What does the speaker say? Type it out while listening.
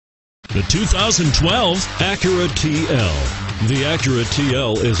The 2012 Acura TL. The Acura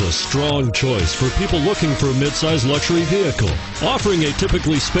TL is a strong choice for people looking for a midsize luxury vehicle. Offering a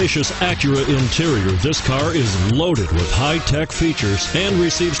typically spacious Acura interior, this car is loaded with high-tech features and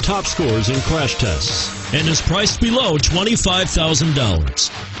receives top scores in crash tests and is priced below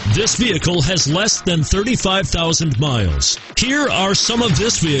 $25,000. This vehicle has less than 35,000 miles. Here are some of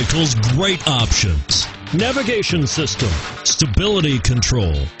this vehicle's great options: navigation system, stability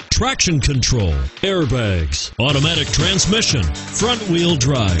control, traction control, airbags, automatic transmission, front-wheel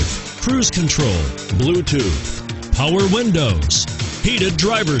drive, cruise control, Bluetooth, power windows, heated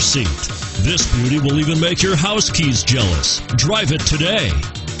driver's seat. This beauty will even make your house keys jealous. Drive it today.